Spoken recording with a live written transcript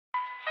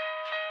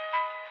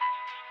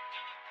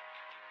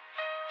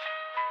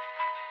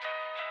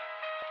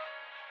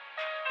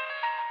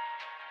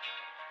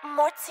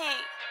Morty,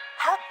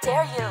 how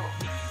dare you?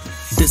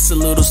 This a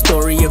little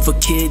story of a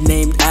kid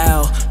named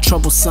Al.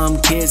 Troublesome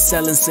kid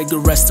selling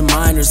cigarettes to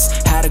minors.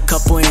 Had a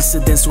couple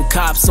incidents with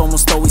cops,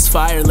 almost always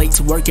fired. Late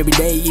to work every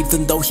day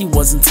even though he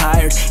wasn't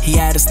tired. He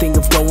had his thing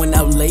of going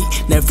out late,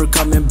 never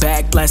coming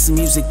back. Blasting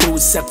music through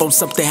his cell phone,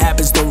 something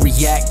happens, don't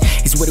react,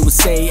 is what he would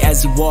say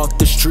as he walked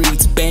the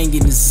streets,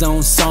 banging his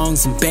own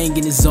songs and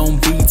banging his own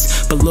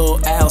beats. But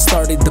Lil Al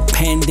started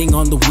depending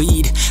on the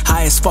weed.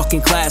 Highest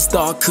fucking class,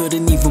 dog,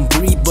 couldn't even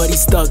breathe, but he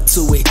stuck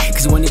to it,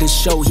 cause he wanted to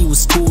show he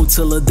was cool.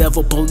 Till the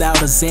devil pulled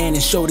out a Xan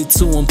and showed it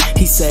to him.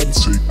 He said,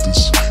 "Take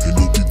this and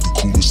you'll be the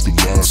coolest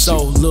alive."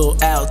 So Lil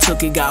Al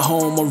took it, got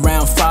home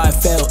around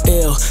 5, fell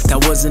ill.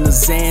 That wasn't a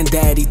Xan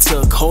that he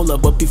took, hold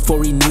up, but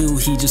before he knew,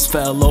 he just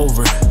fell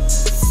over.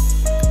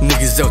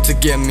 Niggas out to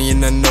get me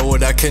and I know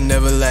it, I can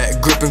never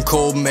let. Gripping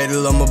cold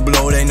metal, I'ma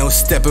blow, they no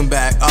stepping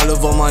back. I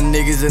love all my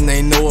niggas and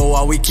they know it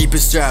while we keepin'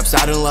 straps.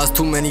 I done lost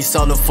too many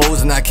solid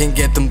foes and I can't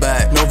get them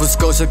back. Nova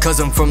Scotia cause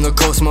I'm from the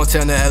coast,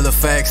 Montana,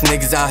 Halifax.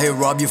 Niggas out here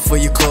rob you for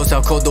your clothes,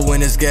 how cold the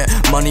winters get.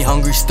 Money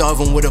hungry,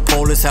 starving with a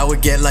pole, that's how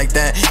it get like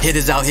that.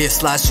 Hitters out here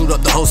slide, shoot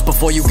up the host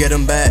before you get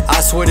them back. I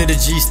swear to the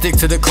G, stick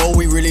to the code,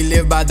 we really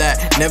live by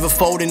that. Never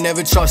fold and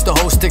never trust the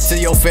whole, stick to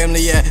your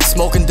family, yeah.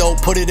 Smoking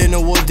dope, put it in the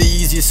wood, the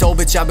easiest, so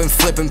bitch, I been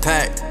flipping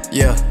pack,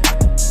 yeah.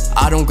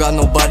 I don't got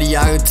nobody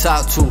I could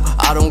talk to,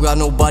 I don't got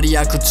nobody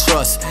I could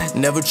trust.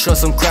 Never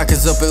trust them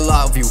crackers up in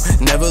Loudview,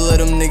 never let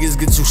them niggas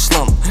get you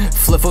slumped.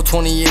 Flip for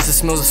 20 years, it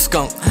smells of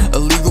skunk.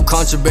 Illegal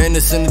contraband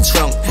that's in the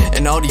trunk,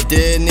 and all these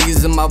dead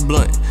niggas in my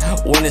blunt.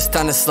 When it's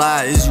time to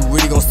slide, is you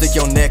really gon' stick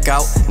your neck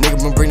out?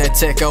 Nigga bring that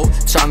tech out,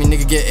 try me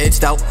nigga get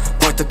edged out.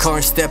 Park the car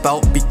and step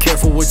out, be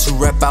careful what you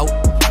rep out.